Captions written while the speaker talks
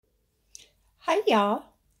Hi, y'all.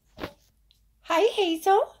 Hi,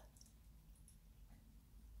 Hazel.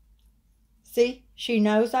 See, she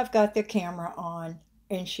knows I've got the camera on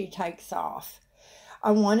and she takes off.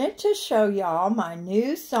 I wanted to show y'all my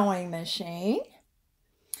new sewing machine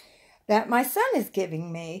that my son is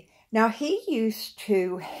giving me. Now, he used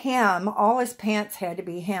to hem, all his pants had to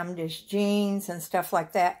be hemmed, his jeans and stuff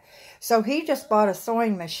like that. So he just bought a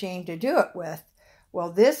sewing machine to do it with. Well,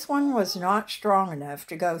 this one was not strong enough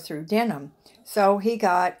to go through denim. So he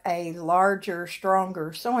got a larger,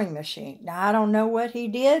 stronger sewing machine. Now, I don't know what he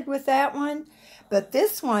did with that one, but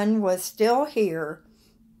this one was still here.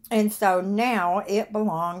 And so now it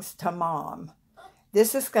belongs to Mom.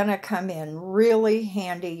 This is going to come in really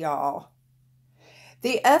handy, y'all.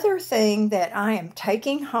 The other thing that I am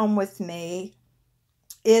taking home with me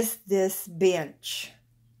is this bench.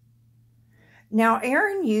 Now,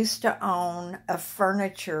 Aaron used to own a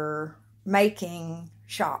furniture making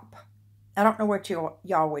shop. I don't know what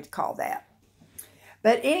y'all would call that.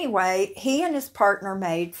 But anyway, he and his partner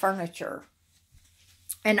made furniture.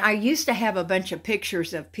 And I used to have a bunch of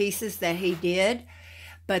pictures of pieces that he did.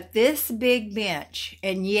 But this big bench,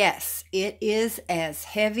 and yes, it is as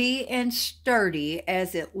heavy and sturdy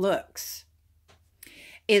as it looks,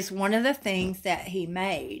 is one of the things that he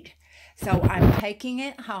made. So I'm taking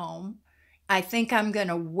it home. I think I'm going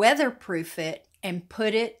to weatherproof it and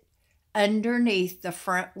put it underneath the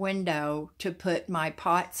front window to put my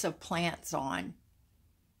pots of plants on.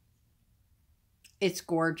 It's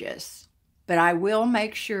gorgeous, but I will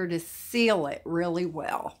make sure to seal it really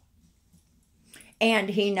well. And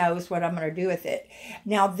he knows what I'm going to do with it.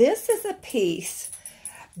 Now, this is a piece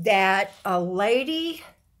that a lady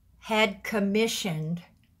had commissioned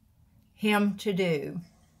him to do.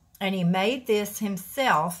 And he made this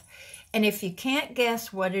himself. And if you can't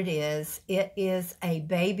guess what it is a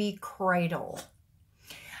baby cradle.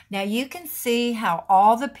 Now, you can see how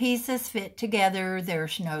all the pieces fit together.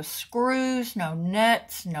 There's no screws, no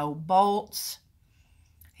nuts, no bolts.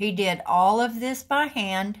 He did all of this by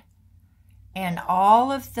hand. And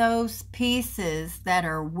all of those pieces that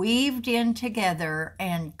are weaved in together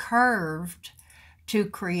and curved to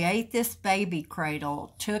create this baby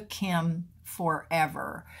cradle took him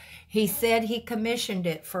forever. He said he commissioned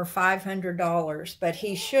it for $500, but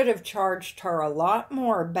he should have charged her a lot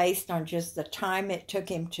more based on just the time it took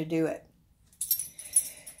him to do it.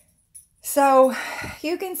 So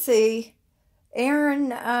you can see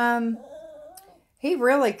Aaron, he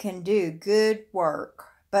really can do good work.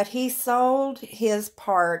 But he sold his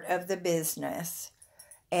part of the business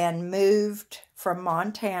and moved from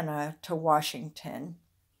Montana to Washington.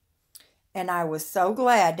 And I was so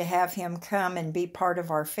glad to have him come and be part of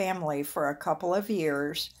our family for a couple of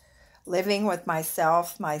years, living with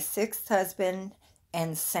myself, my sixth husband,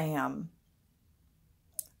 and Sam.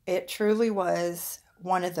 It truly was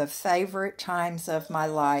one of the favorite times of my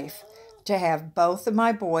life to have both of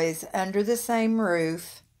my boys under the same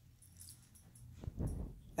roof,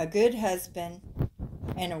 a good husband,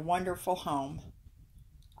 and a wonderful home.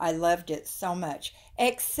 I loved it so much.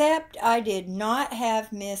 Except I did not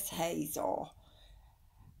have Miss Hazel.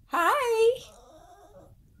 Hi.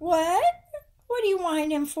 What? What are you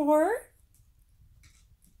whining for?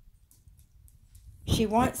 She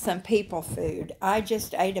wants some people food. I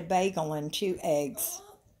just ate a bagel and 2 eggs.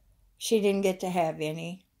 She didn't get to have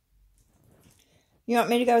any. You want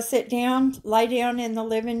me to go sit down, lay down in the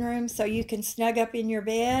living room so you can snug up in your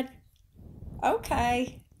bed?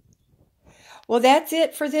 Okay. Well, that's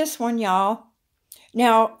it for this one, y'all.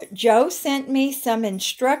 Now, Joe sent me some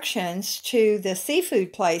instructions to the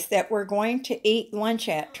seafood place that we're going to eat lunch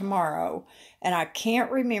at tomorrow. And I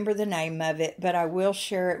can't remember the name of it, but I will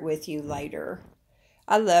share it with you later.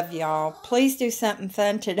 I love y'all. Please do something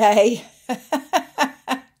fun today.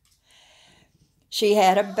 She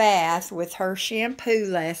had a bath with her shampoo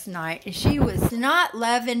last night, and she was not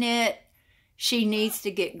loving it. She needs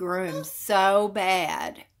to get groomed so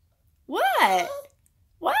bad. What?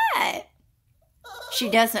 What? She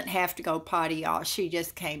doesn't have to go potty, y'all. She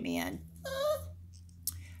just came in.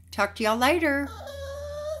 Talk to y'all later.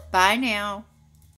 Bye now.